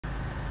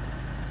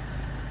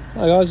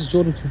Hi guys, it's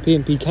Jordan from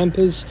P&P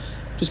Campers.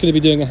 Just going to be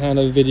doing a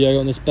handover video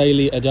on this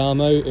Bailey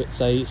Adamo.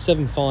 It's a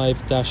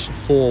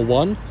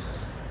 75-41.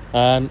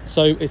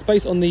 So it's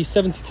based on the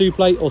 72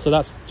 plate, also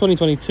that's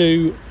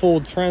 2022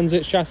 Ford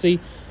Transit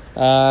chassis,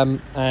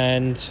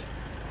 and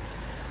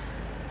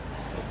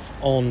it's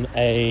on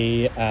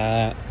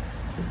a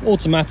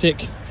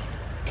automatic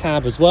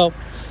cab as well.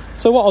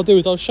 So what I'll do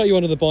is I'll show you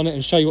under the bonnet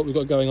and show you what we've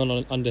got going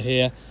on under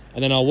here,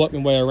 and then I'll work my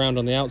way around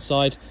on the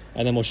outside,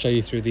 and then we'll show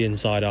you through the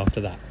inside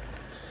after that.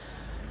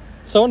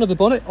 So under the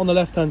bonnet, on the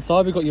left-hand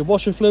side, we've got your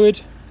washer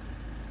fluid,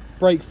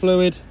 brake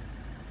fluid,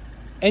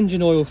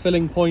 engine oil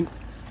filling point,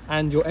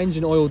 and your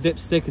engine oil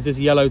dipstick is this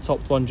yellow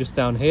topped one just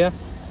down here.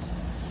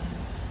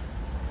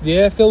 The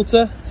air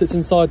filter sits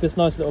inside this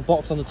nice little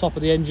box on the top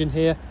of the engine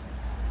here.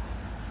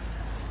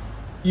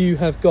 You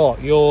have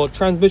got your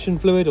transmission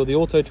fluid, or the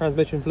auto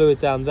transmission fluid,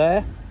 down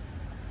there.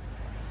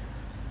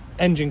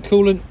 Engine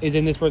coolant is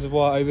in this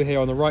reservoir over here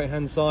on the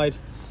right-hand side.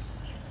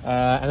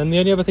 And then the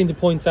only other thing to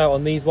point out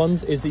on these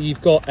ones is that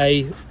you've got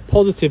a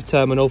positive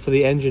terminal for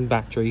the engine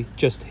battery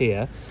just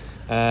here,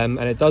 and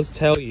it does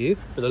tell you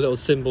with a little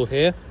symbol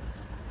here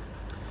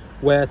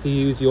where to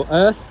use your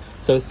earth.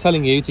 So it's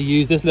telling you to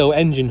use this little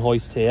engine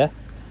hoist here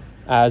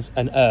as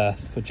an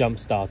earth for jump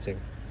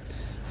starting.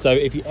 So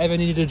if you ever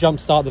needed to jump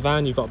start the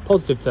van, you've got a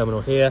positive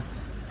terminal here,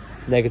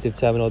 negative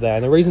terminal there.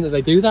 And the reason that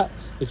they do that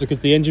is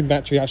because the engine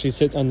battery actually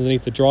sits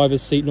underneath the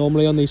driver's seat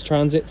normally on these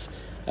Transits.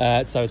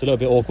 So it's a little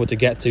bit awkward to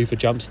get to for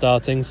jump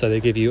starting, so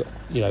they give you,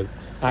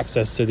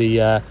 access to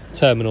the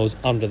terminals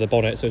under the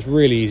bonnet, so it's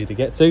really easy to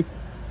get to.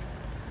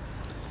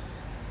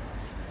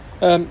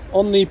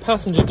 On the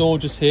passenger door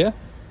just here,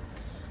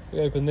 we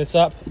open this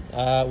up,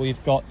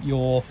 we've got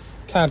your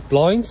cab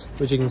blinds,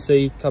 which you can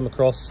see come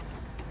across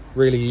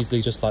really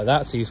easily just like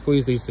that. So you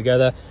squeeze these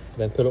together and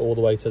then put it all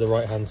the way to the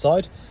right hand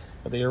side.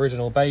 Got the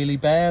original Bailey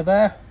Bear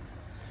there.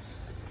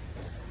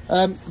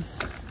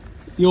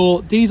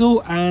 Your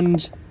diesel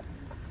and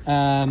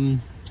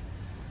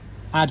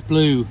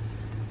AdBlue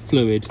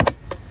fluid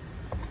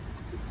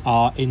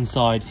are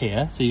inside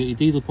here. So you got your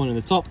diesel point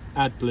at the top,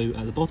 AdBlue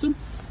at the bottom.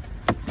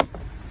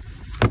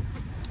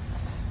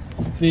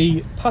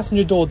 The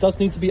passenger door does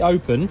need to be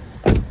open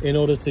in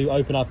order to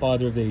open up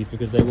either of these,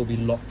 because they will be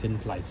locked in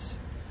place.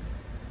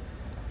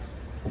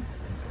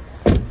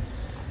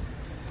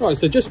 Right,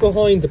 so just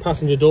behind the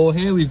passenger door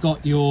here, we've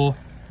got your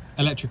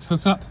electric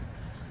hookup.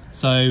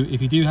 So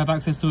if you do have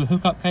access to a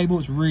hookup cable,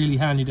 it's really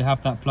handy to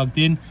have that plugged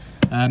in.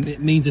 It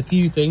means a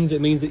few things.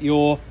 It means that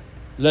your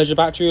leisure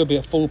battery will be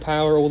at full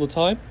power all the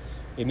time.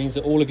 It means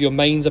that all of your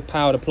mains of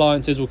powered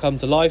appliances will come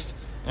to life,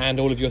 and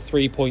all of your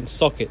 3-point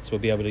sockets will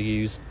be able to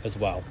use as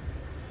well.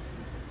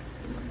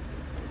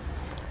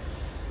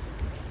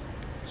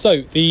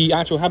 So the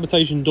actual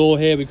habitation door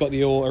here, we've got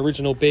your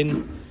original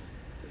bin.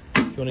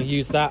 If you want to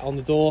use that on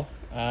the door,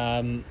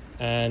 and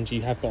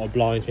you have got a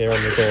blind here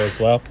on the door as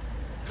well.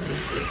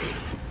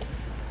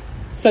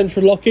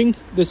 Central locking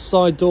this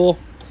side door.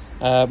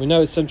 We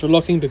know it's central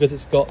locking because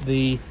it's got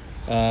the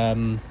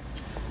where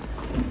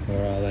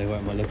are they? What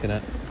am I looking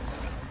at?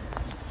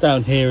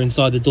 Down here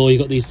inside the door, you've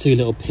got these two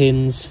little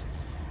pins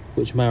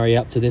which marry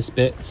up to this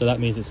bit, so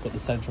that means it's got the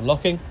central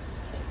locking.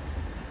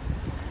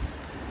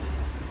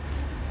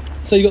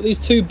 So you've got these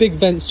two big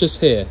vents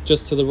just here,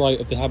 just to the right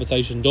of the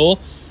habitation door.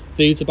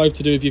 These are both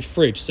to do with your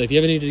fridge, so if you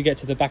ever needed to get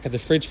to the back of the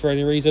fridge for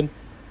any reason,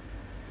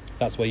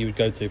 that's where you would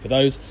go to for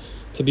those.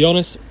 To be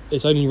honest,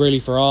 it's only really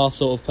for our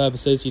sort of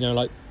purposes,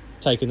 like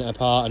taking it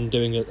apart and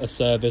doing a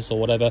service or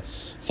whatever,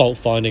 fault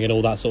finding and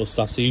all that sort of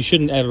stuff. So you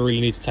shouldn't ever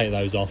really need to take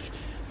those off,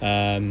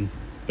 but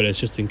it's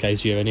just in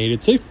case you ever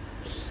needed to.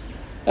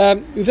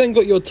 We've then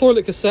got your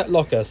toilet cassette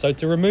locker. So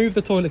to remove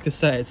the toilet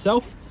cassette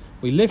itself,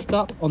 we lift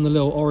up on the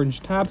little orange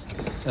tab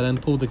and then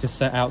pull the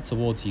cassette out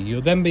towards you.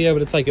 You'll then be able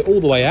to take it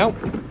all the way out,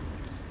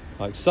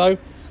 like so,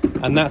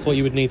 and that's what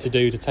you would need to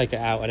do to take it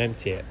out and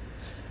empty it.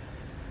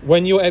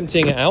 When you're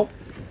emptying it out,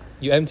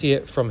 you empty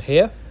it from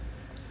here,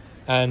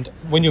 and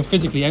when you're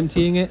physically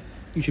emptying it,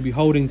 you should be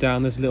holding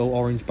down this little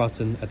orange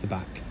button at the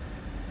back.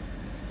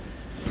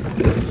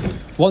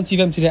 Once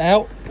you've emptied it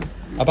out,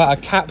 about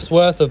a cap's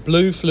worth of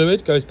blue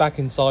fluid goes back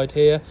inside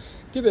here.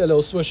 Give it a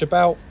little swish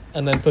about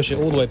and then push it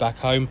all the way back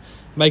home,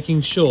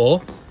 making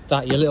sure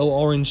that your little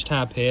orange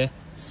tab here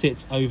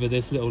sits over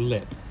this little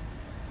lip.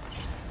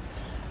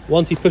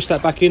 Once you push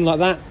that back in like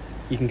that,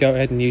 you can go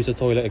ahead and use the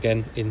toilet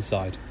again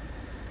inside.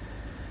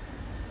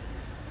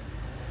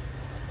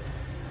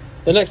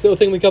 The next little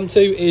thing we come to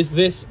is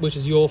this, which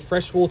is your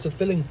freshwater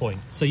filling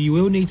point. So you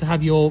will need to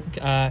have your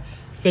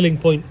filling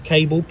point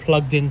cable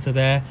plugged into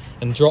there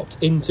and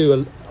dropped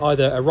into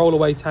either a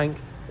rollaway tank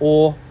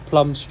or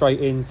plumbed straight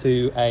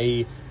into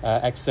a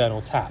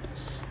external tap.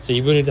 So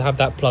you will need to have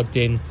that plugged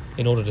in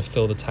order to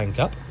fill the tank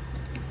up.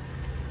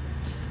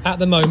 At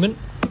the moment,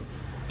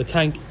 the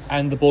tank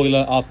and the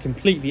boiler are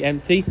completely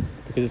empty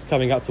because it's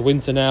coming up to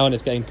winter now and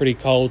it's getting pretty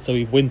cold, so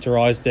we've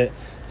winterized it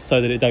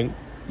so that it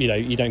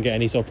you don't get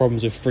any sort of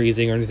problems with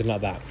freezing or anything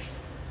like that.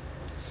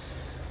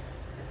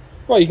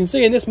 Right, you can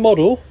see in this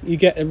model, you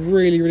get a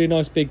really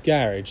nice big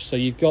garage. So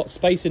you've got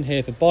space in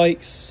here for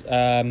bikes,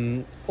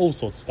 all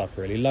sorts of stuff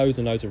really, loads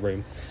and loads of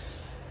room.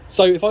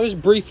 So if I just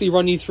briefly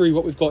run you through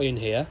what we've got in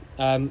here,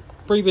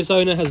 previous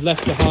owner has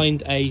left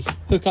behind a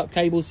hookup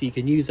cable, so you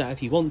can use that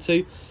if you want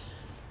to.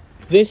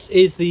 This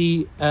is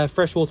the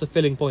freshwater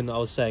filling point that I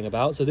was saying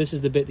about. So this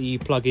is the bit that you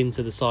plug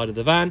into the side of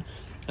the van,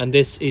 and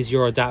this is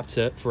your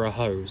adapter for a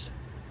hose.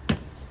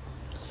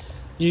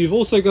 You've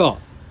also got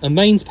a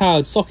mains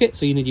powered socket,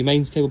 so you need your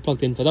mains cable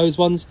plugged in for those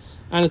ones,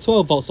 and a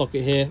 12-volt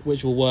socket here,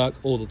 which will work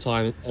all the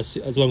time as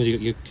long as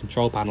you've got your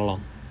control panel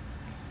on.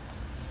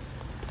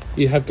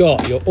 You have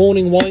got your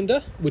awning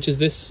winder, which is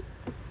this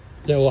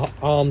little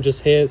arm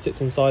just here that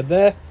sits inside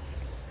there,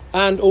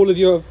 and all of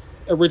your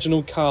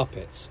original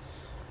carpets.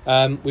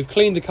 We've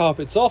cleaned the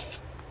carpets off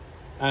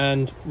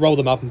and rolled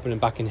them up and put them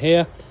back in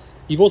here.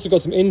 You've also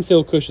got some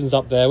infill cushions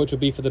up there, which will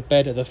be for the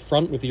bed at the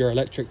front with your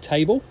electric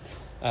table,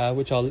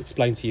 which I'll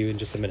explain to you in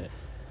just a minute.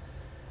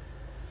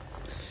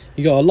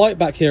 You've got a light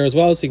back here as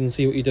well, so you can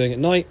see what you're doing at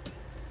night.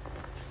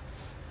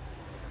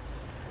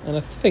 And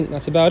I think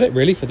that's about it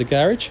really for the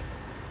garage.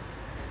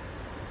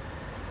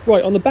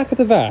 Right, on the back of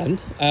the van,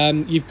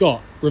 you've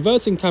got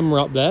reversing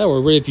camera up there, or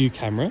a rear view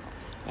camera.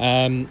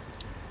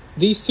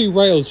 These two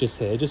rails just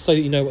here, just so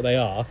that you know what they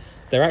are,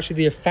 they're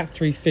actually the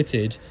factory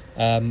fitted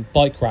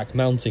bike rack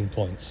mounting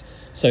points.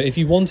 So if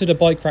you wanted a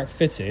bike rack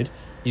fitted,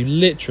 you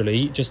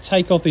literally just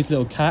take off these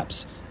little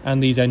caps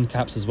and these end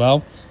caps as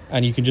well,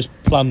 and you can just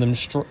plumb them,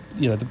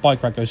 the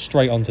bike rack goes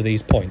straight onto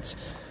these points.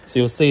 So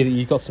you'll see that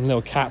you've got some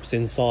little caps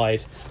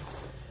inside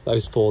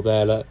those four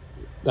there that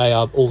they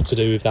are all to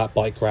do with that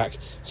bike rack.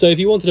 So if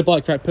you wanted a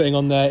bike rack putting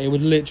on there, it would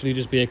literally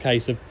just be a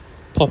case of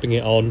popping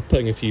it on,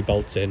 putting a few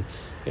bolts in.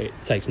 It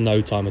takes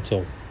no time at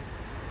all.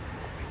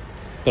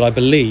 But I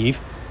believe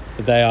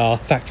that they are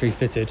factory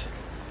fitted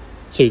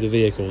to the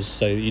vehicles,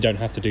 so you don't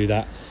have to do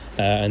that,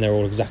 and they're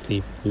all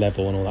exactly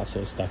level and all that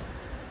sort of stuff.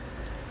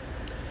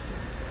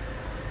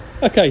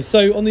 Okay,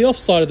 so on the off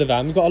side of the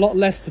van, we've got a lot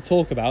less to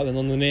talk about than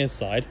on the near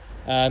side.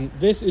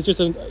 This is just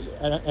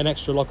an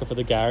extra locker for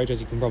the garage, as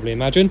you can probably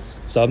imagine,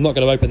 so I'm not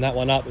going to open that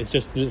one up. It's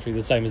just literally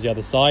the same as the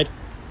other side.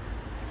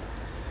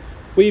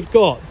 We've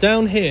got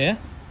down here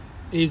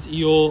is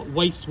your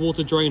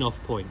wastewater drain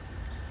off point.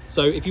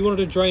 So if you wanted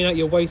to drain out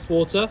your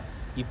wastewater,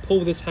 you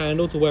pull this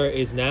handle to where it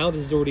is now.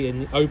 This is already in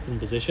the open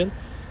position,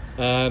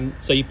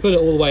 so you pull it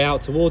all the way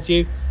out towards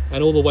you,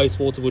 and all the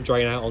wastewater will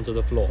drain out onto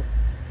the floor.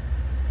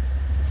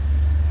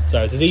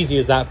 So it's as easy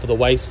as that for the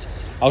waste.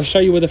 I'll show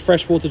you where the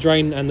freshwater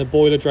drain and the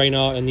boiler drain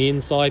are on the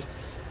inside,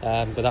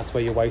 but that's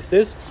where your waste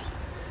is.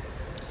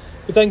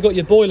 We've then got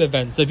your boiler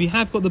vent. So if you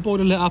have got the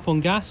boiler lit up on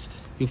gas,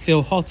 you'll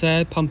feel hot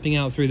air pumping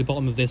out through the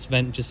bottom of this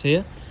vent just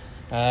here,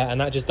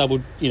 and that just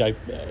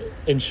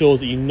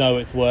ensures that you know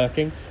it's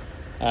working.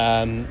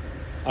 I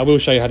will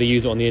show you how to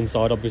use it on the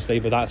inside, obviously,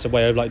 but that's a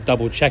way of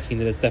double checking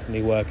that it's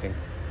definitely working.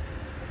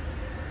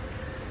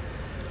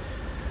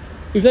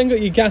 We've then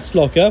got your gas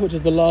locker, which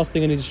is the last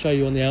thing I need to show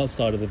you on the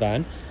outside of the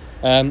van.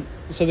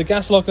 So the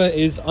gas locker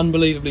is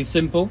unbelievably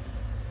simple.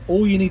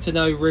 All you need to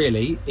know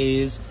really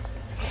is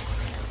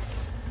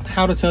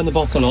how to turn the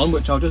bottle on,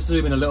 which I'll just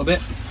zoom in a little bit.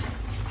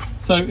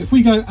 So if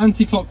we go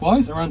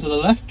anti-clockwise around to the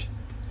left,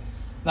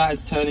 that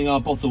is turning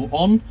our bottle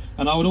on,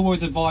 and I would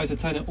always advise to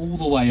turn it all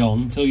the way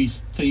on till you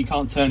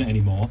can't turn it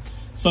anymore,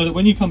 so that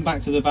when you come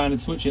back to the van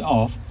and switch it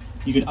off,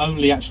 you can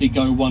only actually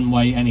go one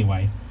way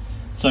anyway.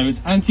 So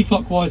it's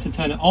anti-clockwise to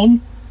turn it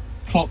on,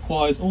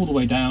 clockwise all the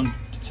way down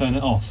to turn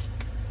it off.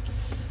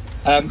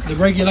 The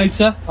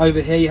regulator over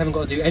here, you haven't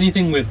got to do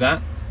anything with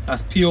that.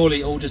 That's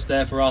purely all just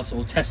there for our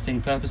sort of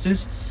testing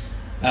purposes.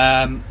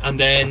 And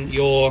then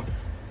your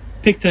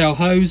pigtail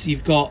hose,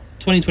 you've got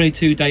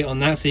 2022 date on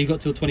that, so you've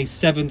got till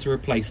 27 to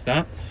replace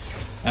that.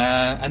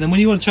 And then when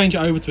you want to change it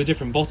over to a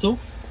different bottle,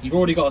 you've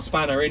already got a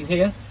spanner in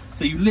here,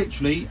 so you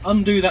literally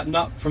undo that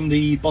nut from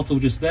the bottle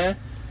just there,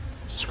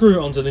 screw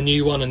it onto the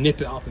new one and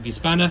nip it up with your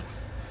spanner,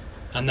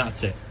 and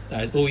that's it.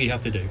 That is all you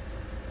have to do.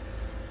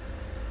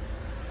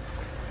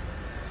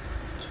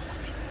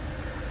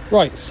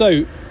 Right,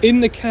 so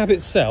in the cab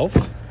itself,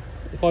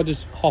 if I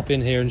just hop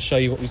in here and show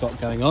you what we've got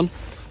going on,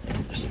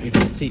 just move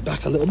the seat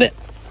back a little bit.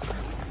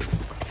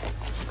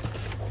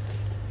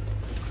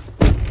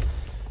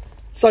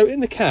 So in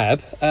the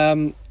cab,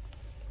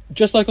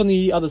 just like on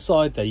the other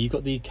side there, you've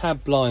got the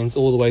cab blinds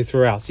all the way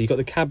throughout. So you've got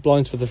the cab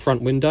blinds for the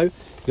front window,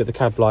 you've got the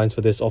cab blinds for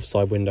this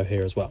offside window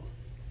here as well.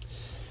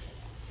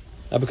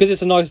 Because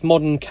it's a nice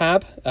modern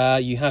cab,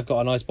 you have got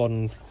a nice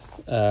modern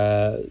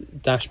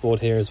dashboard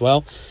here as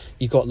well.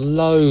 You've got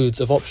loads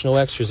of optional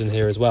extras in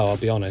here as well, I'll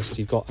be honest.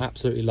 You've got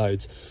absolutely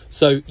loads.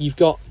 So you've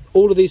got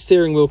all of these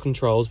steering wheel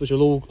controls, which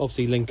will all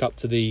obviously link up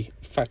to the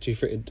factory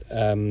fitted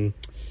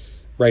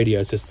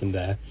radio system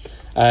there.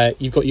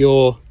 You've got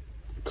your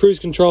cruise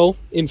control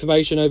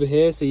information over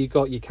here, so you've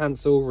got your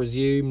cancel,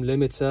 resume,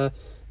 limiter,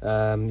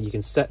 you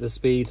can set the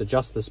speeds,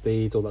 adjust the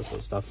speeds, all that sort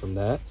of stuff from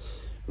there.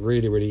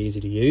 Really easy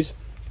to use.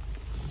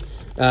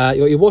 You've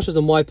got your washers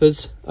and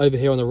wipers over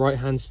here on the right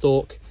hand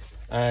stalk.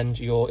 and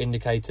your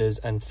indicators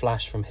and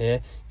flash from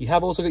here. You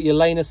have also got your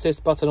lane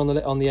assist button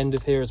on the end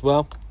of here as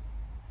well.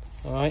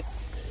 All right.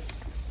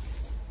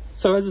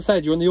 So as I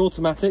said, you're on the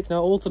automatic.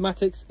 Now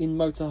automatics in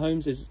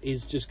motorhomes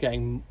is just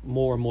getting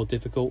more and more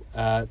difficult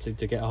to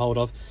get a hold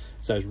of.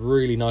 So it's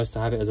really nice to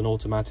have it as an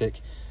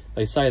automatic.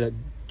 They say that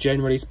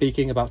generally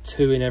speaking, about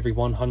 2 in every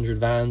 100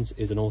 vans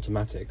is an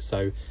automatic.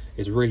 So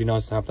it's really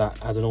nice to have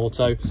that as an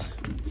auto.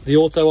 The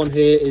auto on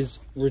here is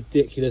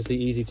ridiculously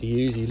easy to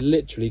use. You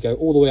literally go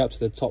all the way up to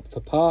the top for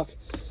park,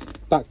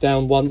 back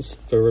down once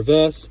for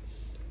reverse.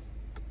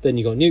 Then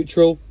you've got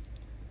neutral,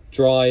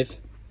 drive,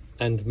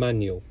 and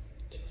manual.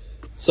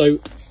 So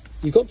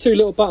you've got 2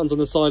 little buttons on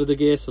the side of the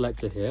gear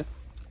selector here,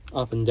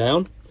 up and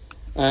down.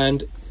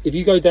 And if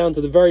you go down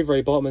to the very,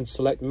 very bottom and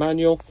select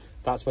manual,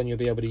 that's when you'll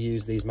be able to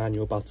use these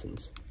manual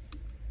buttons.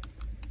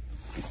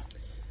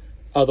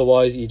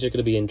 Otherwise, you're just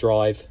going to be in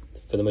drive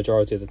for the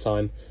majority of the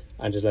time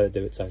and just let it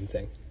do its own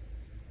thing.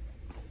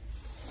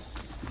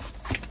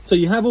 So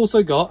you have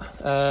also got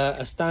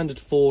a standard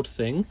Ford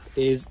thing,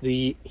 is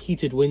the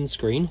heated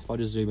windscreen. If I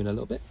just zoom in a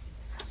little bit.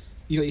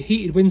 You've got your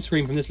heated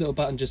windscreen from this little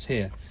button just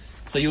here.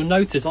 So you'll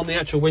notice on the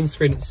actual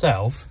windscreen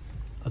itself,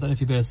 I don't know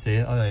if you'll be able to see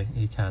it, oh yeah,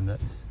 you can, that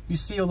you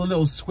see all the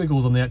little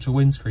squiggles on the actual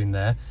windscreen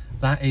there.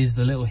 That is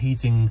the little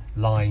heating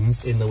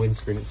lines in the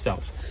windscreen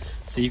itself.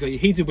 So you've got your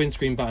heated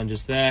windscreen button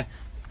just there.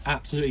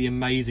 Absolutely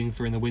amazing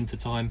for in the winter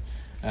time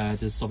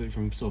to stop it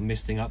from sort of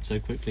misting up so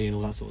quickly and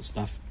all that sort of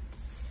stuff.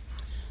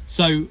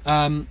 So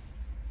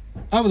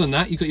other than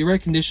that, you've got your air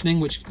conditioning,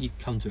 which you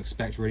come to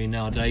expect really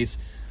nowadays.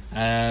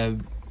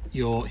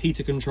 Your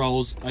heater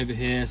controls over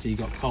here, so you've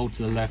got cold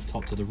to the left,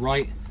 hot to the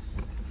right,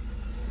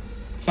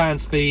 fan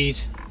speed,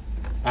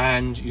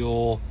 and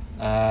your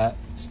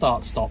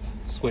start stop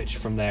switch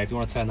from there. If you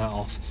want to turn that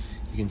off,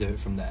 you can do it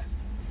from there.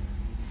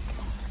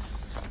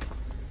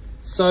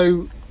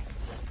 So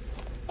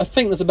I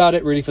think that's about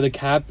it really for the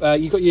cab.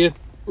 You've got your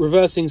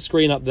reversing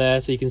screen up there,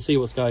 so you can see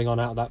what's going on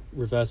out of that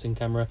reversing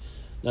camera.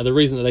 Now the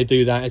reason that they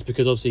do that is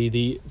because obviously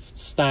the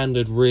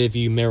standard rear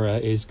view mirror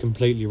is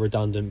completely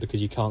redundant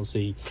because you can't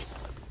see,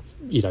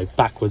 you know,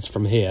 backwards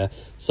from here.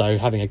 So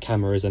having a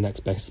camera is the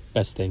next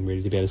best thing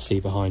really to be able to see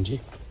behind you.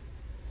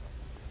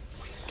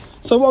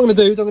 So what I'm going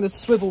to do is I'm going to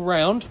swivel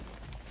round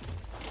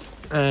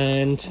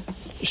and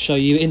show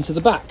you into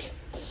the back.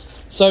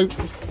 So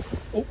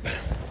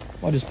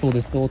I'll just pull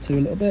this door to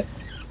a little bit.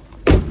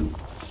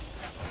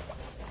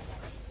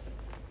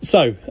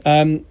 So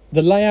the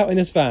layout in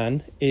this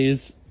van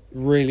is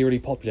really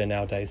popular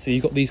nowadays. So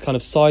you've got these kind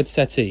of side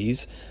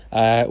settees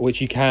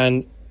which you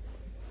can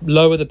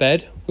lower the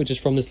bed, which is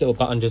from this little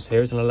button just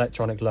here. It's an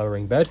electronic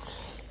lowering bed.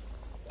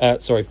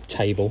 Sorry,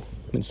 table.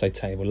 I meant to say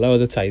table. Lower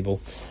the table.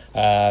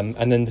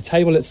 And then the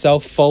table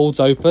itself folds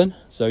open,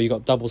 so you've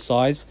got double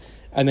size.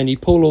 And then you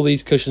pull all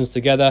these cushions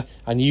together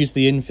and use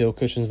the infill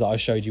cushions that I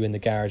showed you in the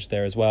garage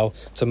there as well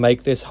to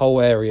make this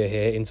whole area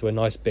here into a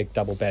nice big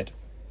double bed.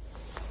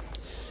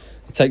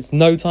 It takes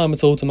no time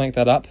at all to make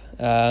that up,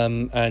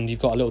 and you've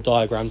got a little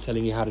diagram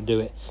telling you how to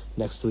do it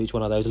next to each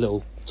one of those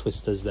little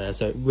twisters there,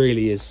 so it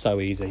really is so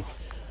easy.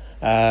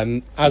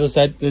 As I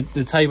said,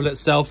 the table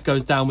itself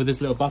goes down with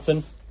this little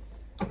button.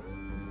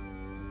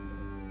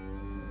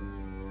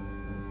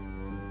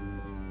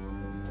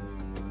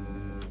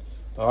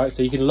 All right,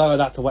 so you can lower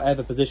that to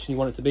whatever position you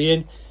want it to be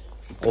in,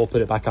 or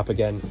put it back up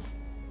again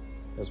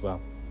as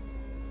well.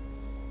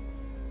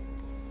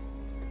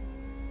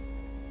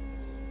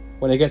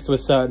 When it gets to a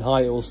certain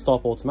height, it will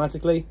stop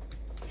automatically,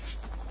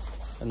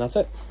 and that's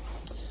it.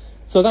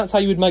 So that's how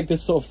you would make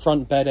this sort of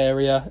front bed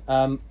area.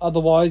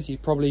 Otherwise, you're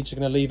probably just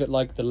going to leave it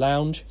like the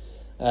lounge.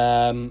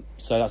 So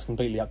that's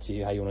completely up to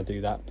you how you want to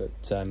do that. But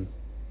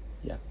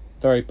yeah,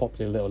 very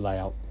popular little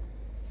layout.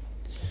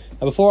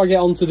 Now, before I get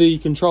onto the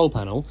control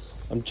panel,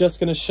 I'm just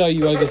going to show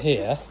you over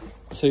here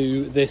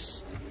to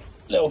this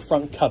little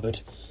front cupboard.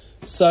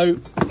 So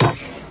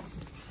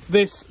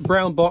this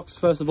brown box,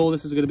 first of all,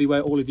 this is going to be where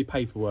all of your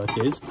paperwork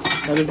is.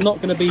 Now, there's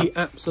not going to be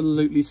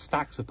absolutely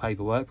stacks of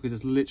paperwork because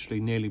it's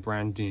literally nearly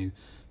brand new.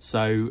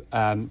 So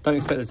don't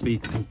expect it to be,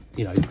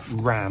 you know,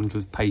 rammed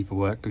with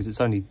paperwork because it's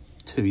only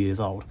 2 years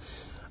old.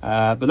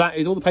 But that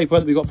is all the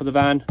paperwork that we've got for the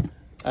van,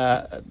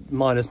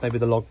 minus maybe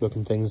the logbook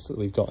and things that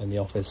we've got in the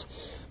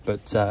office.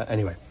 But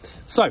anyway,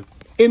 so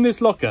in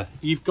this locker,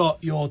 you've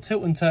got your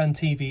tilt and turn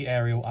TV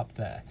aerial up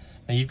there.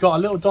 Now you've got a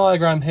little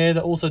diagram here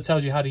that also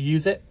tells you how to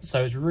use it.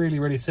 So it's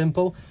really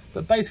simple.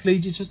 But basically,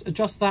 you just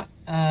adjust that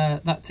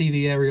that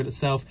TV aerial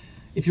itself.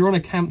 If you're on a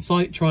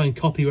campsite, try and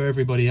copy where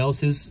everybody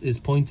else is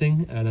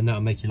pointing, and then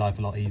that'll make your life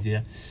a lot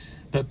easier.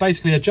 But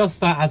basically, adjust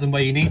that as and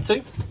where you need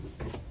to.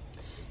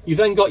 You've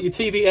then got your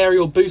TV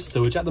aerial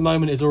booster, which at the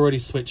moment is already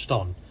switched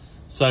on.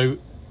 So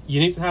you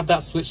need to have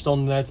that switched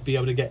on there to be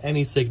able to get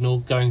any signal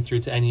going through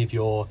to any of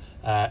your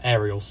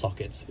aerial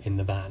sockets in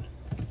the van.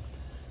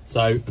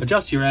 So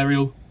adjust your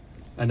aerial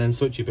and then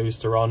switch your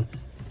booster on.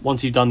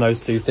 Once you've done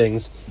those two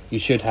things, you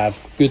should have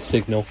good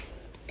signal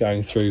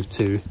going through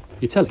to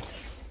your telly.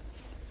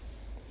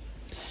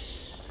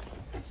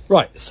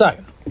 Right, so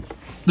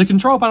the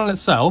control panel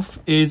itself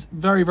is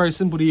very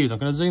simple to use. I'm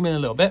going to zoom in a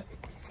little bit.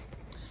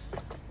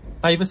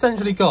 Now you've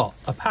essentially got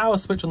a power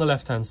switch on the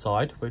left-hand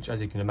side, which,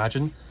 as you can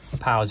imagine,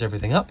 powers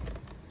everything up.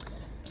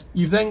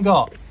 You've then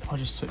got, I'll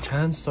just switch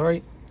hands,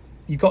 sorry.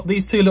 You've got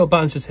these two little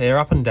buttons just here,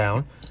 up and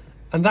down,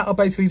 and that'll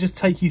basically just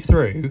take you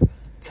through,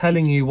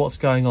 telling you what's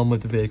going on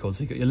with the vehicle.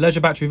 So you've got your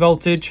leisure battery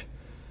voltage,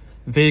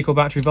 vehicle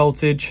battery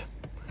voltage,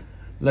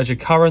 leisure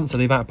current, so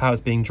the amount of power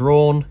that's being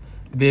drawn,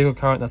 vehicle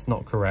current, that's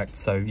not correct,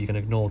 so you can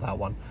ignore that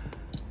one.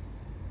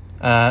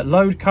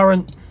 Load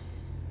current,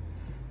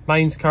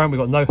 mains current, we've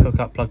got no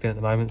hookup plugged in at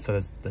the moment, so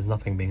there's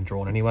nothing being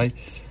drawn anyway.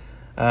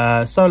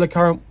 Solar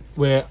current,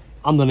 we're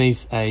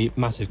underneath a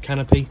massive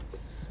canopy.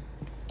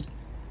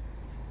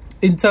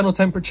 Internal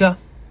temperature,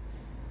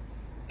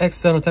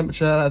 external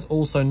temperature, that's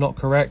also not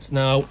correct.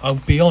 Now, I'll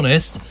be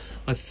honest,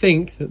 I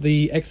think that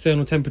the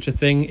external temperature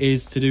thing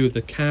is to do with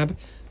the cab,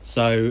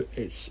 so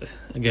it's,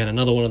 again,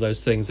 another one of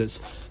those things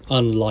that's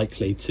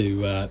unlikely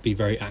to be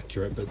very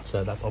accurate, but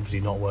that's obviously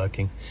not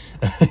working.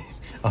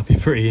 I'd be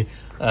pretty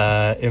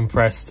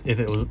impressed if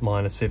it was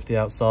 -50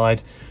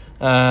 outside.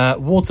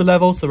 Water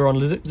level, so we're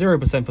on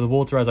 0% for the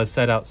water, as I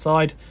said,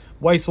 outside.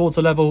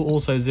 Wastewater level,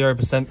 also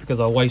 0% because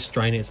our waste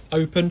drain is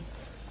open.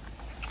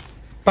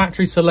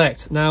 Battery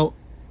select. Now,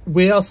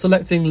 we are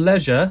selecting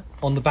leisure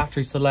on the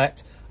battery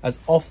select as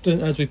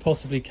often as we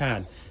possibly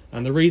can.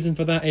 And the reason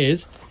for that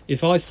is,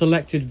 if I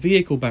selected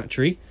vehicle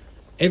battery,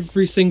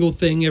 every single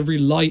thing, every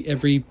light,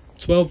 every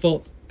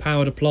 12-volt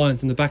powered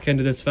appliance in the back end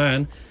of this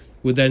van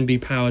would then be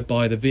powered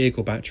by the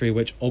vehicle battery,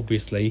 which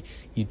obviously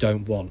you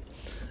don't want.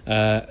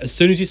 As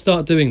soon as you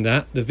start doing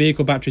that, the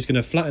vehicle battery is going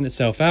to flatten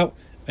itself out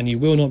and you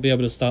will not be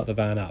able to start the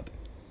van up.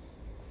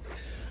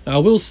 Now, I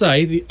will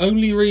say the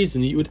only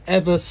reason that you would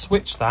ever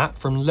switch that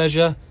from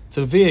leisure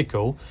to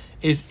vehicle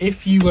is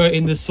if you were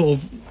in this sort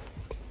of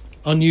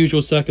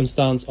unusual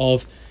circumstance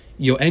of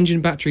your engine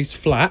battery's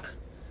flat,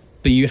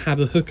 but you have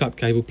a hookup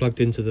cable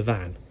plugged into the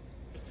van.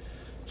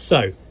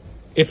 So,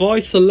 if I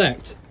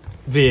select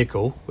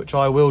vehicle, which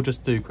I will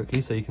just do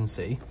quickly so you can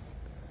see,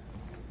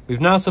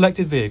 we've now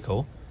selected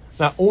vehicle.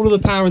 Now, all of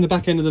the power in the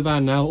back end of the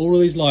van now, all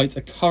of these lights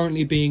are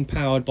currently being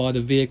powered by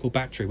the vehicle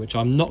battery, which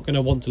I'm not going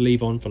to want to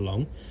leave on for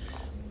long.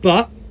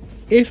 But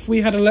if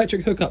we had an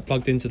electric hookup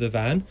plugged into the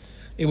van,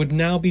 it would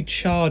now be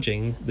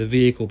charging the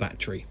vehicle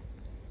battery.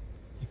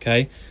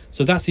 Okay,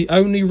 so that's the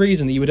only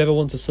reason that you would ever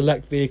want to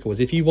select vehicle, is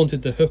if you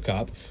wanted the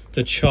hookup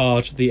to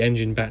charge the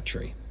engine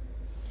battery.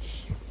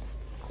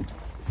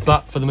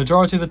 But for the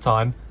majority of the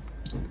time,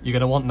 you're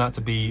going to want that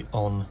to be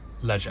on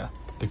leisure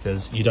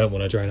because you don't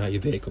want to drain out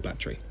your vehicle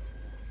battery.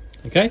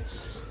 Okay,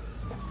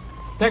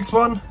 next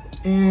one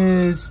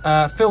is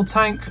fill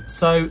tank.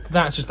 So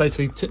that's just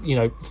basically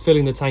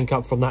filling the tank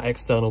up from that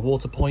external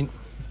water point,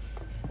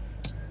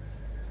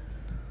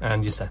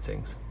 and your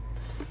settings.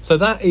 So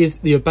that is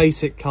the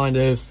basic kind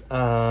of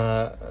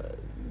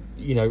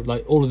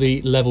like all of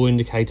the level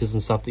indicators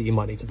and stuff that you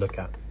might need to look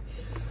at.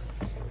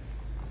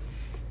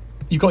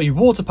 You've got your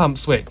water pump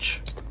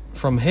switch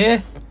from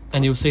here,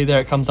 and you'll see there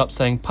it comes up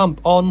saying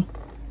pump on,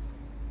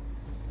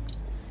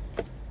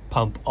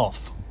 pump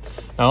off.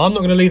 Now, I'm not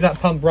going to leave that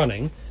pump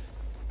running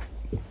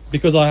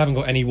because I haven't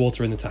got any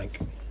water in the tank.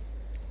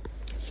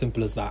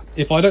 Simple as that.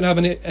 If I don't have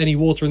any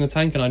water in the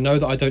tank, and I know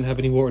that I don't have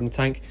any water in the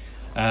tank,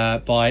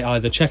 by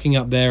either checking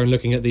up there and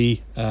looking at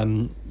the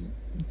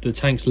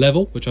tank's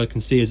level, which I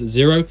can see is at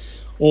 0,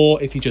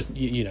 or if you just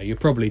you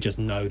probably just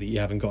know that you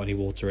haven't got any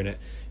water in it.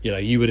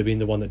 You would have been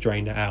the one that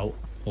drained it out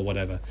or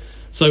whatever.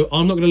 So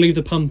I'm not going to leave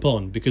the pump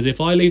on, because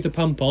if I leave the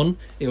pump on,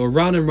 it will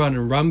run and run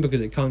and run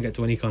because it can't get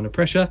to any kind of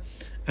pressure,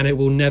 and it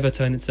will never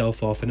turn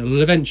itself off, and it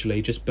will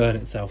eventually just burn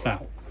itself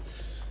out.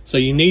 So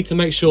you need to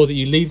make sure that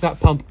you leave that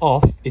pump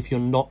off if you're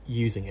not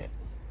using it.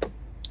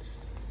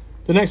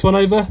 The next one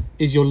over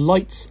is your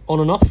lights on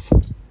and off,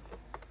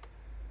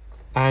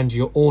 and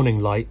your awning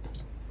light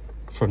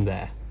from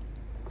there.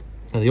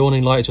 Now, the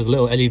awning light is just a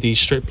little LED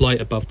strip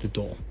light above the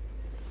door.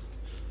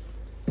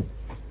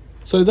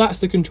 So that's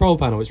the control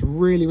panel. It's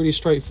really, really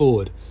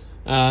straightforward.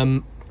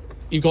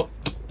 You've got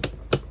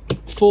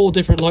 4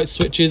 different light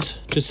switches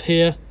just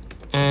here,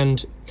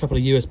 and a couple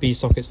of USB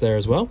sockets there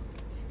as well.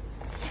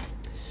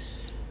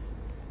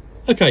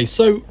 Okay,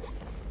 so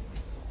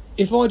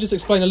if I just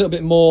explain a little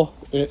bit more,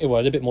 a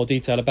little bit more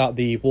detail about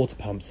the water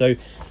pump. So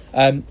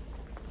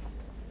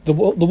the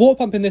water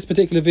pump in this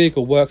particular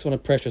vehicle works on a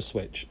pressure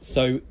switch.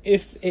 So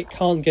if it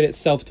can't get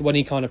itself to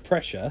any kind of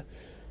pressure,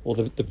 or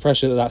the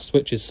pressure that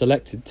switch is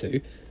selected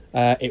to,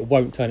 it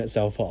won't turn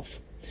itself off.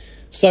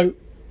 So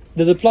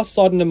there's a plus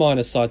side and a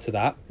minus side to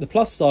that. The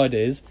plus side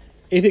is,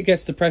 if it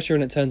gets to pressure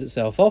and it turns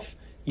itself off,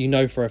 you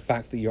know for a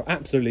fact that you're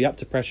absolutely up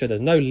to pressure,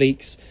 there's no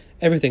leaks,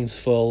 everything's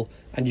full,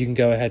 and you can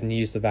go ahead and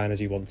use the van as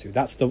you want to.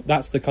 That's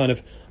the kind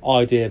of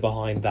idea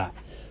behind that.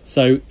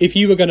 So if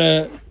you were going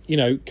to,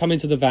 come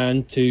into the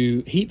van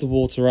to heat the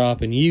water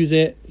up and use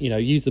it,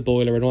 use the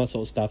boiler and all that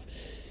sort of stuff,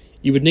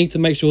 you would need to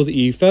make sure that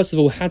you, first of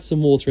all, had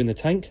some water in the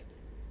tank.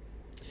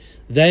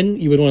 Then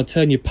you would want to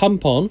turn your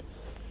pump on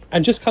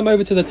and just come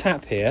over to the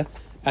tap here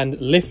and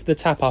lift the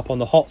tap up on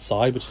the hot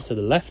side, which is to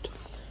the left,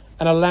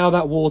 and allow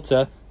that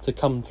water to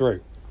come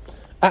through.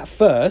 at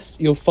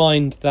first, you'll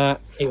find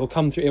that it will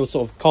come through, it will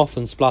sort of cough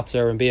and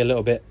splutter and be a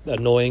little bit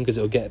annoying because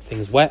it will get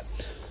things wet.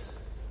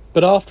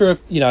 But after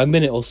a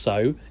minute or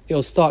so,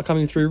 it'll start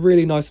coming through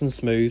really nice and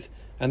smooth,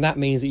 and that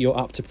means that you're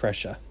up to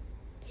pressure.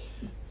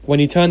 When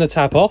you turn the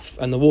tap off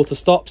and the water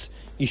stops,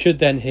 you should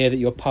then hear that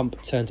your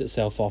pump turns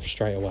itself off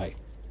straight away.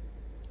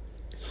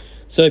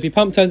 So if your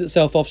pump turns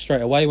itself off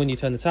straight away when you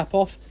turn the tap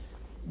off,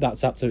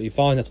 that's absolutely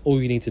fine. That's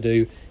all you need to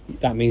do.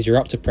 That means you're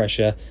up to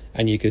pressure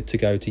and you're good to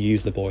go to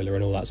use the boiler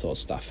and all that sort of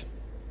stuff.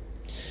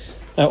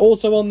 Now,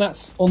 also on that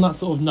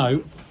sort of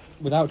note,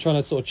 without trying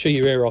to sort of chew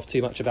your ear off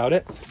too much about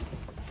it,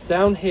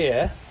 down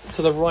here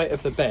to the right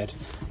of the bed.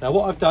 Now,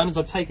 what I've done is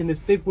I've taken this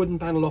big wooden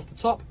panel off the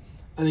top,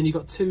 and then you've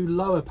got two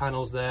lower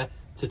panels there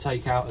to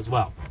take out as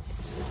well.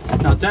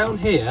 Now, down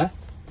here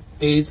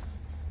is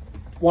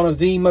one of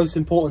the most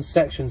important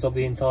sections of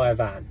the entire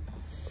van.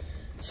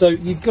 So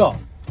you've got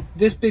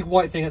this big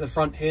white thing at the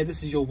front here.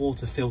 This is your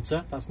water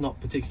filter. That's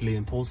not particularly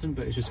important,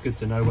 but it's just good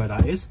to know where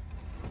that is.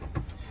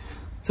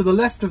 To the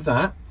left of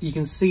that, you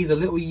can see the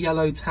little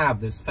yellow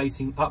tab that's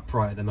facing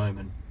upright at the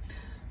moment.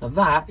 Now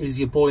that is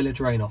your boiler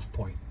drain off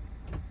point.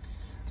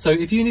 So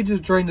if you needed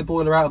to drain the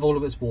boiler out of all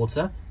of its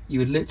water, you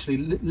would literally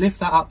lift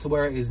that up to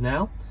where it is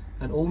now,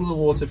 and all of the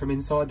water from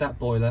inside that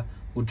boiler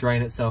will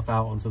drain itself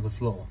out onto the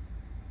floor.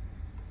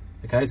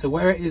 Okay, so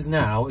where it is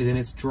now is in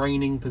its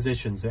draining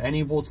position. So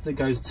any water that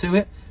goes to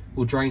it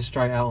will drain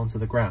straight out onto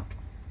the ground.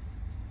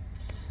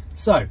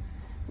 So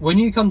when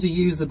you come to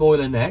use the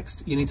boiler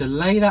next, you need to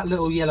lay that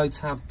little yellow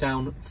tab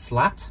down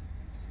flat,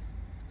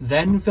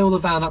 then fill the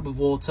van up with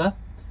water,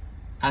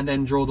 and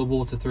then draw the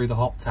water through the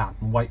hot tap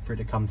and wait for it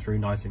to come through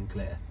nice and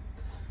clear.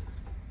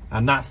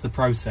 And that's the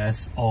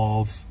process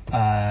of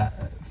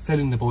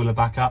filling the boiler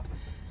back up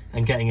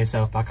and getting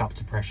yourself back up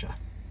to pressure.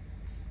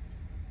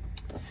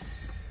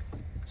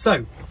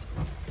 So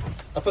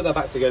I'll put that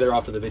back together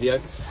after the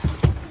video.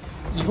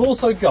 You've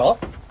also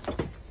got,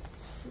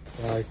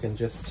 I can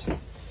just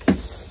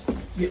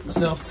get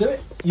myself to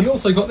it. You've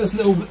also got this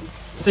little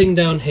thing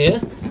down here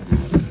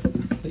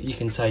that you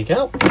can take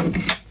out.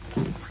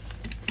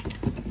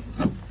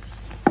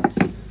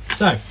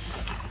 So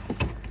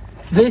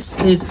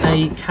this is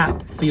a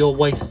cap for your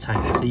waste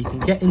tank. So you can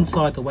get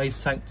inside the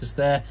waste tank just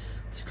there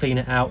to clean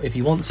it out if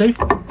you want to.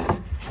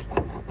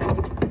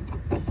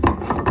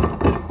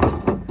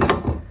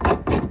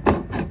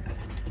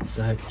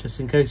 So just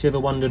in case you ever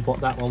wondered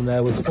what that one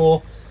there was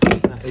for,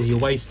 that is your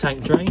waste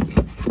tank drain.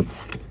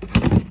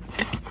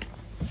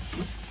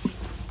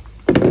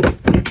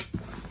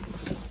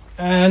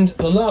 And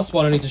the last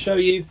one I need to show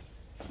you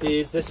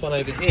is this one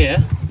over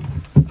here.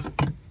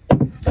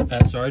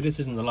 Sorry, this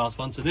isn't the last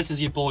one. So this is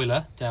your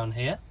boiler down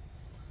here.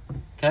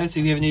 Okay, so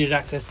if you ever needed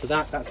access to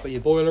that, that's where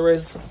your boiler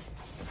is.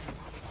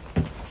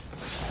 And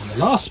the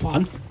last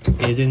one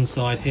is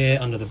inside here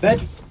under the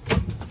bed.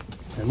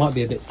 It might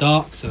be a bit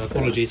dark, so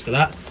apologies for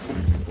that.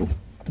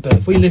 But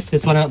if we lift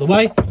this one out of the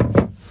way,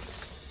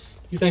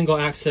 you've then got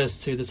access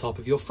to the top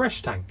of your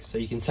fresh tank. So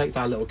you can take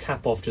that little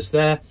cap off just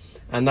there,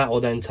 and that will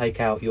then take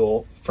out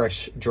your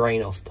fresh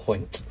drain off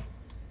point.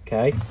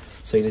 Okay,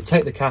 so you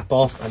take the cap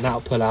off and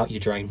that'll pull out your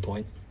drain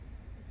point.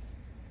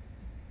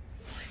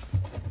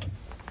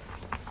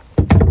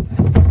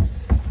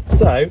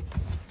 So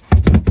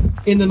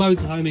in the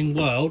motorhoming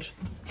world,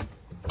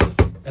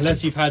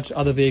 unless you've had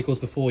other vehicles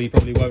before, you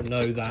probably won't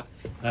know that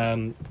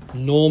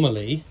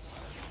normally,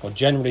 or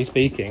generally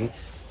speaking,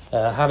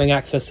 having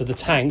access to the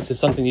tanks is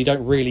something you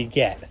don't really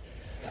get.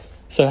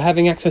 So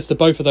having access to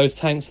both of those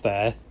tanks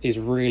there is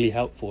really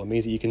helpful. It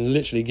means that you can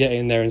literally get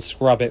in there and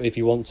scrub it if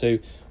you want to.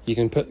 You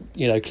can put,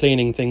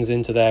 cleaning things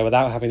into there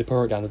without having to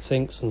pour it down the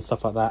sinks and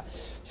stuff like that.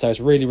 So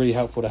it's really, really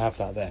helpful to have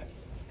that there.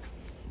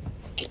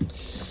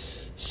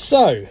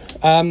 So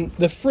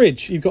the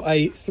fridge, you've got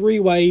a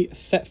 3-way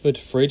Thetford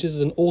fridge. This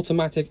is an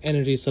automatic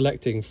energy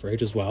selecting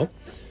fridge as well.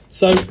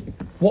 So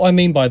what I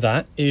mean by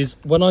that is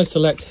when I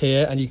select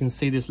here and you can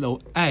see this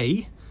little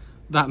A,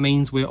 that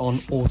means we're on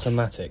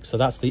automatic. So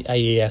that's the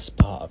AES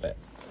part of it.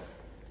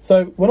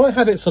 So when I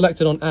have it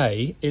selected on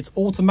A, it's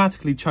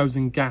automatically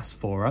chosen gas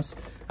for us.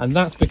 And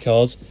that's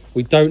because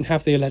we don't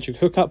have the electric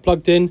hookup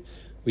plugged in,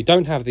 we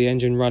don't have the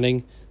engine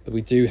running, but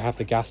we do have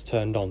the gas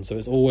turned on. So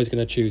it's always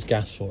going to choose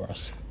gas for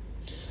us.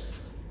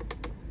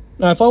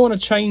 Now, if I want to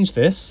change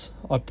this,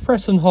 I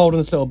press and hold on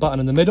this little button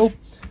in the middle.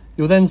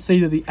 You'll then see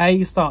that the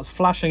A starts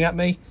flashing at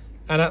me,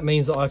 and that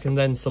means that I can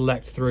then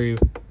select through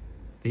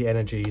the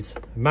energies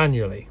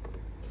manually.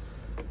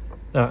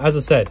 Now, as I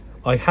said,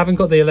 I haven't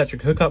got the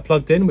electric hookup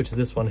plugged in, which is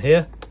this one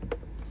here.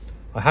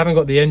 I haven't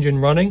got the engine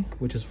running,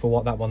 which is for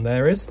what that one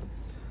there is,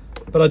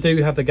 but I do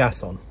have the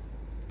gas on,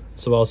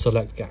 so I'll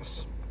select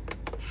gas.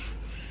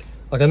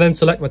 I can then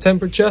select my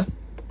temperature.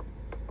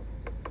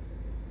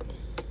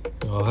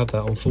 I'll have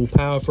that on full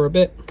power for a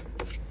bit,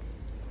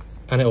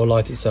 and it will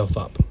light itself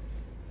up.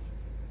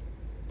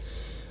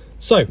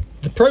 So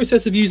the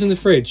process of using the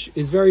fridge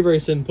is very, very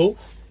simple.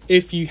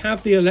 If you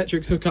have the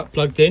electric hookup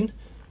plugged in,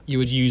 you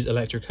would use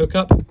electric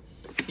hookup.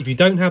 If you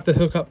don't have the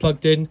hookup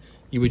plugged in,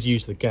 you would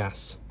use the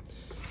gas.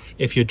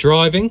 If you're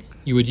driving,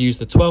 you would use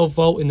the 12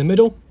 volt in the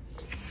middle.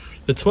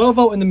 The 12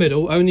 volt in the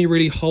middle only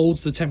really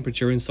holds the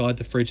temperature inside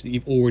the fridge that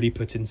you've already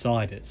put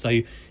inside it. So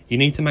you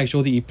need to make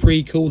sure that you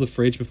pre-cool the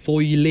fridge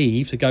before you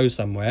leave to go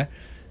somewhere,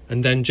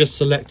 and then just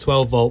select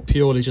 12 volt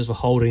purely just for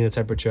holding the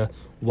temperature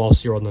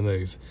whilst you're on the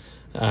move.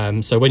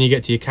 So when you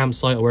get to your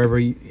campsite or wherever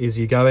it is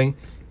you're going,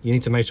 you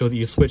need to make sure that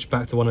you switch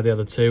back to one of the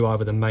other two,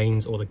 either the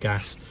mains or the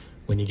gas,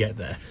 when you get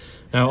there.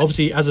 Now,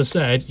 obviously, as I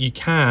said, you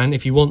can,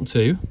 if you want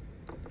to,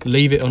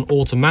 leave it on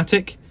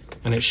automatic,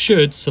 and it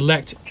should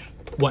select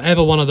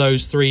whatever one of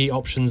those three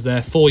options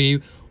there for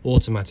you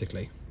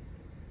automatically.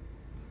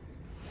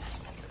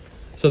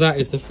 So that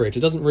is the fridge.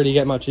 It doesn't really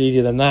get much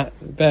easier than that.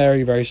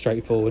 Very, very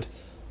straightforward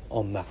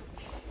on that.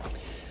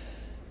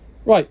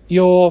 Right,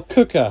 your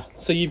cooker.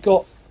 So you've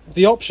got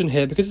the option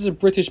here, because it's a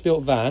British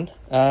built van,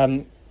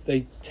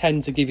 they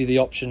tend to give you the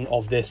option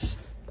of this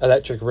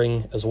electric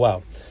ring as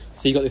well.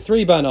 So you've got the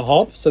 3-burner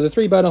hob. So the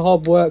 3-burner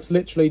hob works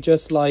literally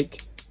just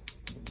like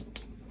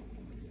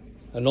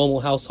a normal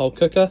household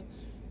cooker.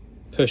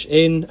 Push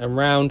in and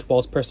round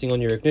whilst pressing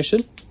on your ignition.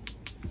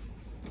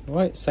 All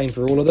right, same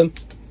for all of them.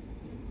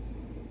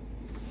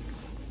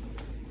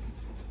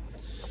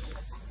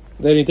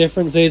 The only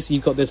difference is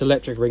you've got this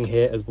electric ring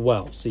here as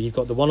well. So you've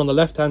got the one on the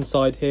left hand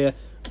side here,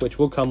 which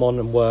will come on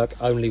and work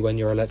only when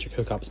your electric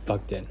hookup's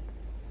plugged in.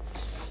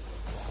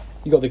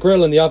 You've got the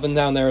grill and the oven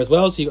down there as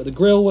well. So you've got the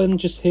grill one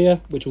just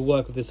here, which will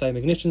work with the same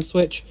ignition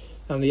switch,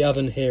 and the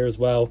oven here as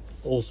well,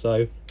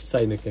 also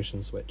same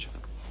ignition switch.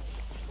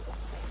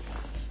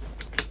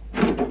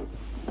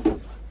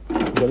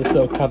 You've got this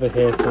little cover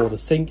here for the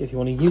sink if you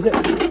want to use it.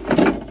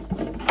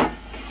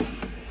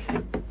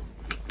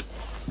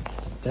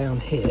 Down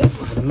here,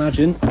 I'd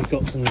imagine you've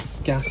got some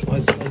gas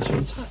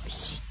isolation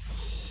taps.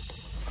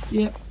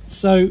 Yep,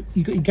 so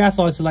you've got your gas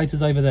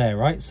isolators over there,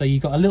 right? So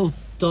you've got a little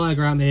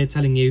diagram here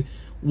telling you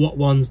what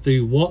ones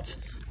do what,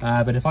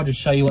 but if I just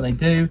show you what they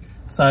do.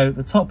 So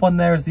the top one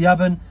there is the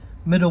oven,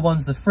 middle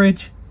one's the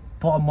fridge,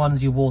 bottom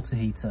one's your water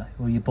heater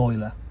or your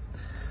boiler.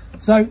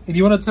 So if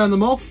you want to turn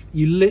them off,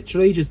 you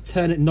literally just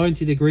turn it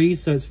 90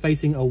 degrees so it's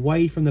facing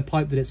away from the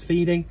pipe that it's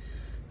feeding,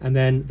 and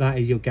then that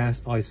is your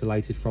gas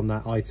isolated from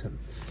that item.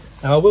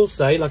 Now I will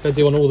say, like I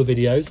do on all the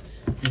videos,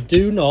 you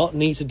do not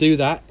need to do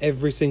that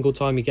every single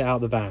time you get out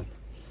of the van.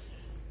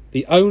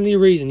 The only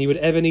reason you would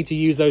ever need to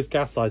use those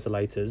gas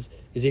isolators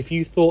is if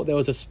you thought there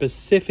was a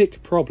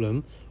specific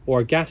problem or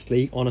a gas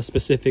leak on a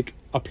specific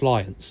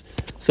appliance.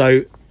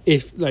 So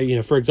if, you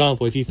know, for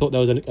example, if you thought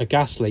there was a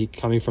gas leak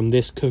coming from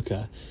this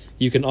cooker,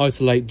 you can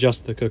isolate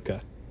just the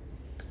cooker.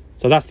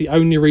 So that's the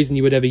only reason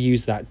you would ever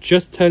use that.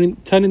 Just turning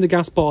the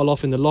gas bottle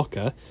off in the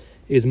locker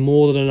is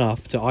more than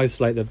enough to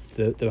isolate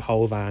the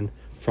whole van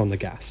from the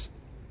gas.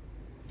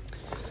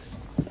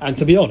 And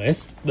to be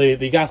honest, the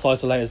gas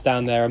isolators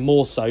down there are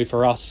more so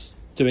for us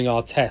doing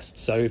our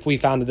tests. So if we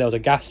found that there was a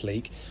gas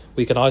leak,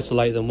 we can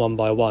isolate them one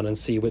by one and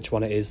see which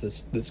one it is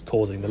that's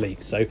causing the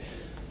leak. So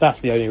that's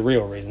the only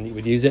real reason you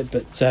would use it.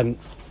 But there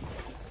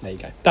you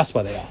go. That's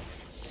where they are.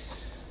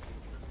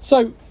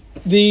 So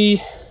the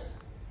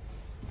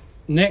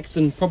next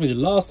and probably the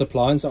last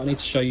appliance that I need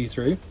to show you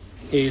through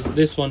is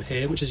this one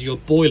here, which is your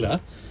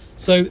boiler.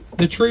 So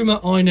the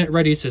Truma iNet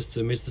Ready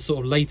system is the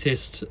sort of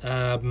latest,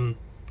 or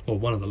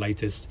one of the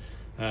latest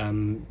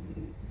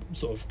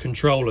sort of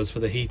controllers for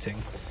the heating.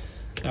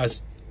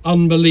 It's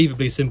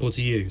unbelievably simple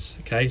to use.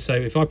 Okay, so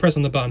if I press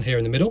on the button here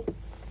in the middle,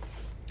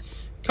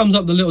 comes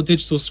up the little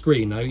digital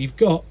screen. Now you've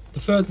got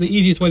the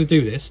easiest way to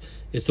do this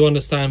is to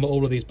understand what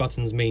all of these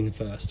buttons mean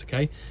first.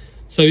 Okay,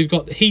 so we've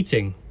got the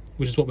heating,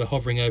 which is what we're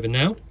hovering over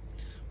now.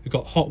 We've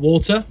got hot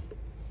water,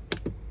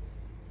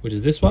 which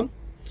is this one.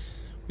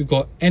 We've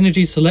got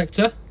energy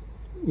selector,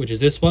 which is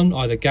this one,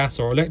 either gas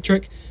or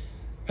electric.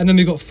 And then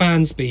we've got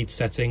fan speed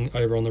setting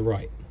over on the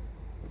right.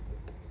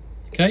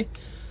 Okay,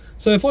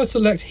 so if I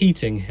select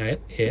heating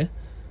here,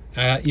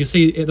 you'll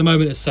see at the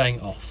moment it's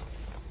saying off.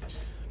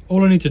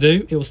 All I need to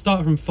do, it will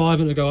start from 5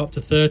 and it'll go up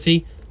to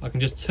 30. I can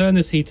just turn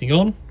this heating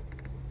on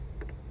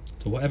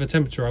to whatever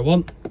temperature I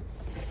want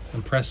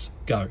and press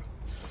go.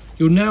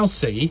 You'll now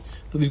see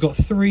that we've got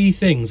 3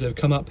 things that have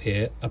come up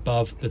here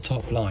above the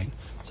top line.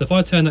 So if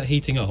I turn that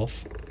heating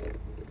off,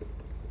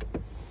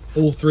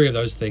 all 3 of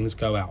those things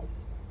go out.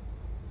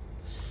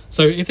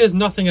 So if there's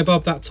nothing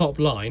above that top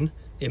line,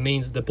 it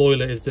means the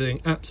boiler is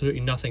doing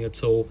absolutely nothing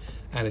at all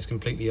and it's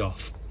completely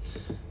off.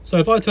 So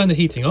if I turn the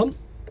heating on,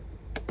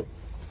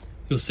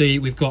 you'll see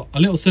we've got a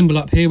little symbol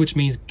up here which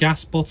means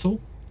gas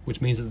bottle,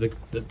 which means that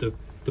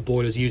the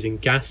boiler is using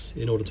gas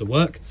in order to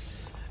work.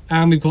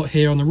 And we've got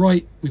here on the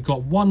right, we've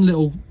got one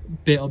little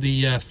bit of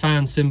the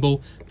fan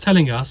symbol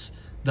telling us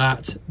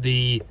that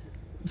the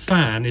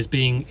fan is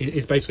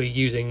basically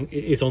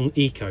it's on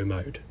eco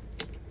mode.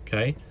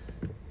 Okay,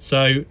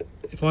 so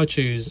if I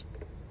choose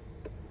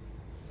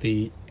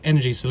the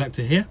energy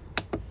selector here,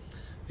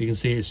 you can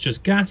see it's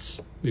just gas.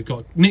 We've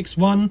got mix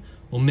 1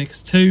 or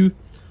mix 2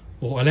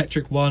 or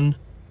electric 1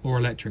 or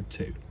electric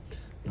 2. Now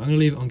I'm going to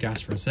leave it on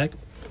gas for a sec.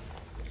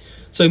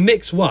 So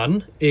mix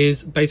 1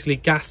 is basically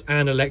gas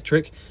and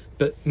electric,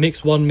 but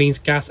mix 1 means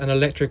gas and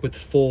electric with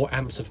 4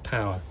 amps of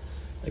power.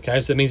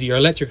 Okay, so it means that your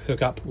electric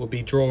hookup will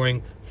be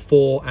drawing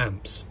 4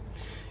 amps.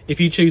 If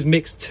you choose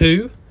mix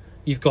 2,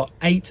 you've got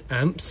 8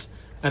 amps,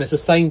 and it's the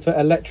same for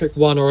electric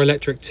 1 or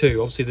electric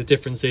 2. Obviously the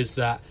difference is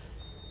that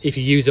if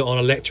you use it on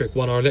electric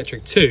 1 or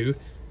electric 2,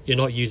 you're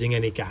not using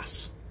any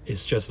gas.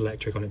 It's just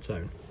electric on its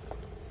own.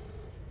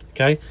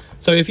 Okay,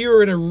 so if you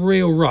were in a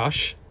real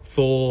rush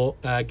for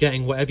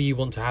getting whatever you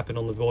want to happen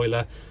on the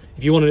boiler,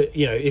 if you want to,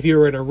 you know, if you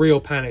were in a real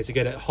panic to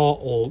get it hot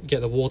or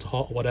get the water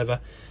hot or whatever,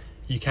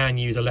 you can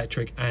use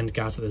electric and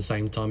gas at the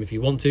same time if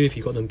you want to, if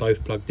you've got them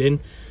both plugged in.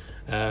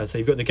 So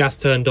you've got the gas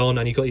turned on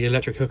and you've got the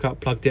electric hookup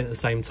plugged in at the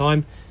same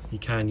time, you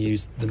can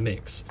use the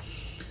mix.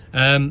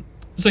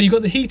 So you've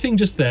got the heating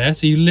just there,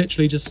 so you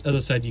literally just, as I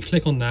said, you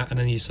click on that and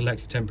then you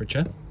select your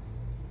temperature.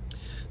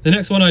 The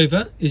next one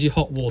over is your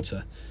hot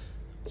water.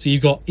 So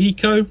you've got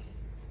eco,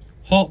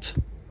 hot,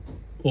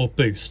 or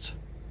boost.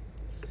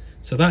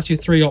 So that's your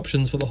 3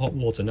 options for the hot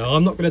water. Now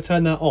I'm not going to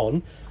turn that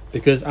on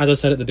because, as I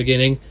said at the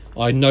beginning,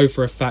 I know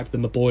for a fact that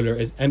my boiler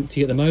is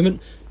empty at the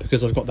moment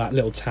because I've got that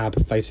little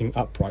tab facing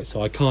upright,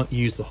 so I can't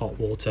use the hot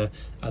water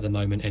at the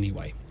moment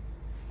anyway.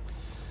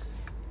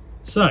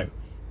 So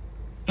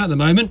at the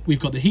moment we've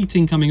got the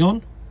heating coming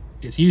on,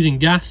 it's using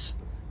gas,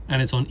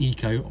 and it's on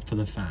eco for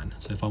the fan.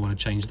 So if I want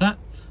to change that,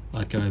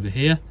 I'd go over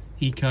here,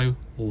 eco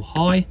or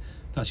high.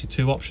 That's your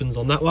 2 options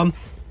on that one.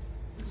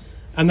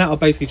 And that'll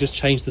basically just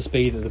change the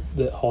speed that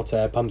the hot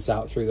air pumps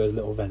out through those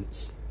little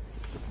vents.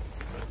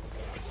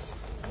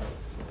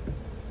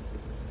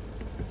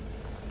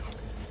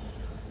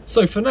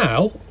 So for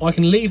now, I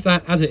can leave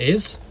that as it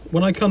is.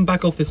 When I come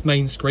back off this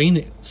main screen,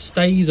 it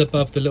stays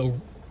above the little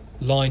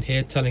line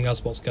here telling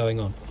us what's going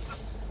on.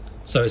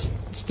 So it's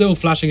still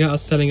flashing at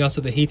us, telling us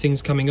that the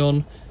heating's coming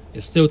on.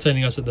 It's still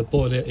telling us that the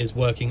boiler is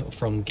working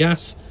from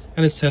gas,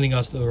 and it's telling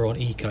us that we're on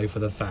eco for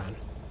the fan.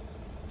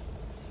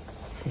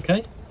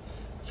 Okay,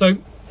 so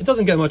it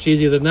doesn't get much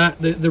easier than that.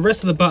 The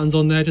rest of the buttons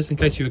on there, just in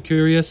case you were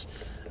curious,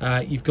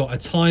 you've got a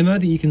timer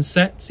that you can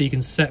set, so you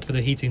can set for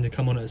the heating to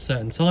come on at a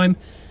certain time.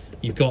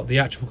 You've got the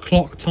actual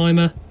clock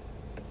timer,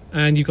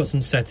 and you've got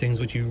some settings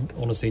which you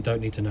honestly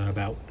don't need to know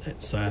about.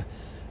 It's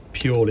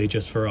purely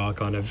just for our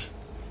kind of,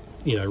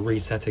 you know,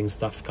 resetting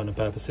stuff kind of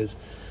purposes.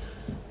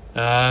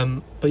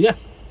 But yeah,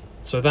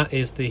 so that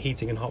is the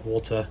heating and hot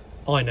water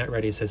iNet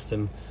Ready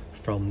system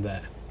from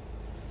there.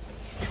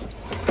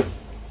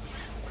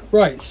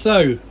 Right,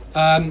 so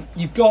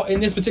you've got, in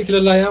this particular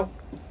layout,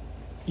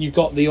 you've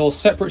got your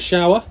separate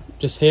shower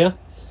just here.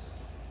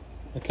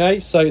 Okay,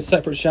 so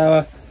separate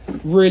shower,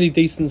 really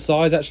decent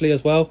size actually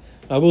as well.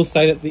 I will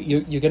say that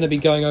you're going to be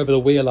going over the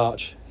wheel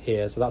arch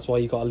here, so that's why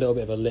you've got a little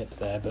bit of a lip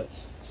there, but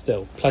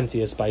still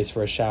plenty of space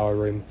for a shower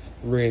room.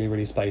 Really,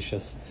 really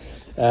spacious.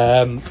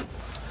 On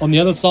the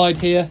other side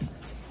here,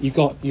 you've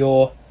got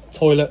your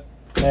toilet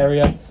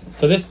area.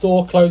 So this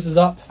door closes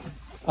up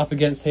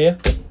against here.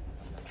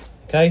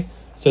 Okay,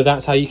 so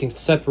that's how you can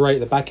separate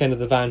the back end of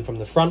the van from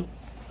the front.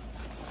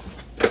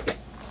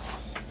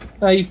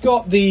 Now you've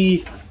got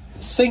the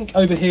sink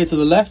over here to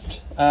the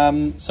left.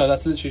 So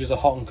that's literally just a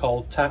hot and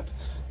cold tap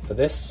for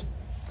this.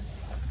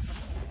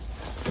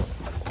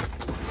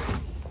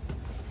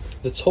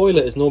 The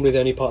toilet is normally the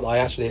only part that I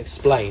actually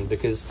explain,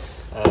 because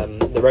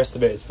the rest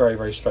of it is very,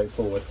 very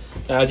straightforward.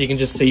 Now, as you can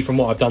just see from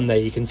what I've done there,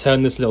 you can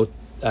turn this little,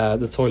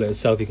 the toilet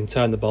itself, you can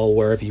turn the bowl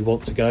wherever you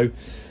want to go.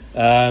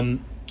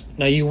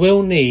 Now you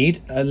will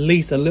need at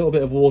least a little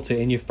bit of water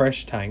in your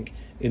fresh tank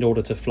in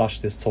order to flush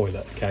this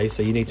toilet. Okay,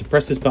 so you need to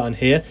press this button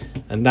here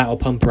and that'll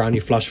pump around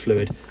your flush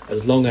fluid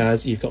as long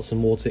as you've got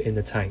some water in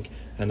the tank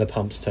and the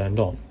pump's turned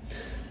on.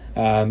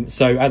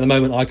 So at the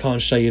moment I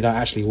can't show you that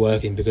actually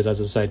working because, as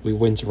I said, we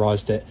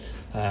winterized it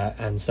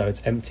and so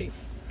it's empty.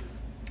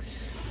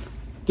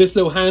 This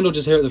little handle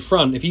just here at the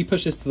front, if you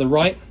push this to the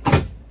right,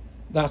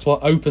 that's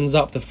what opens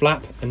up the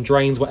flap and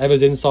drains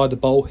whatever's inside the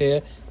bowl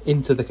here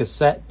into the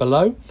cassette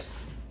below,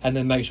 and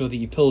then make sure that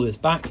you pull this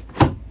back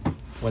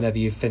whenever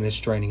you've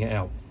finished draining it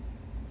out.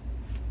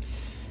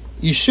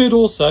 You should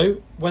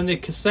also, when the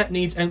cassette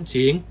needs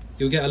emptying,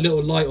 you'll get a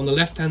little light on the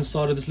left hand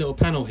side of this little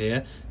panel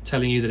here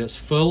telling you that it's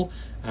full,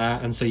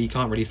 and so you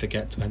can't really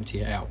forget to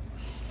empty it out.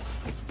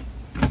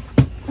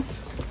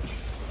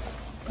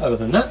 Other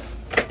than that,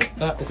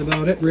 that is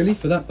about it really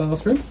for that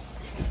bathroom.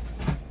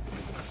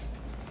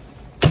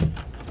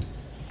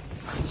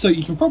 So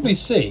you can probably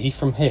see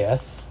from here,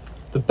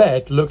 the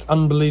bed looks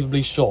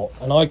unbelievably short,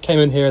 and I came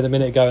in here a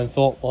minute ago and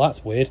thought, well,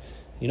 that's weird,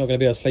 you're not going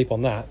to be able to sleep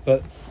on that,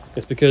 but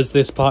it's because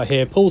this part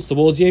here pulls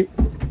towards you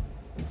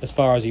as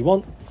far as you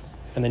want,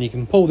 and then you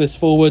can pull this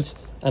forwards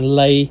and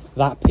lay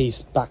that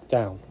piece back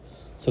down.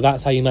 So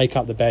that's how you make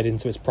up the bed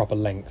into its proper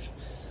length.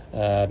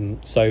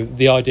 So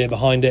the idea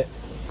behind it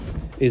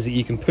is that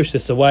you can push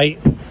this away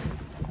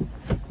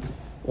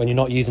when you're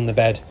not using the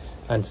bed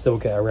and still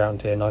get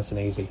around here nice and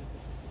easy.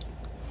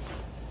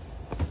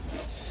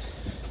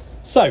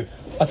 So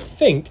I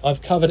think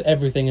I've covered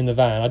everything in the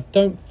van. I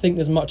don't think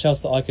there's much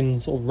else that I can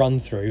sort of run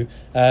through,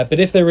 but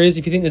if there is,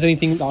 if you think there's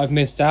anything that I've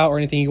missed out or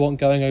anything you want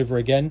going over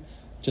again,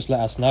 just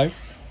let us know.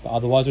 But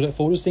otherwise we look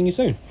forward to seeing you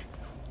soon.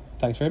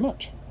 Thanks very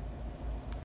much.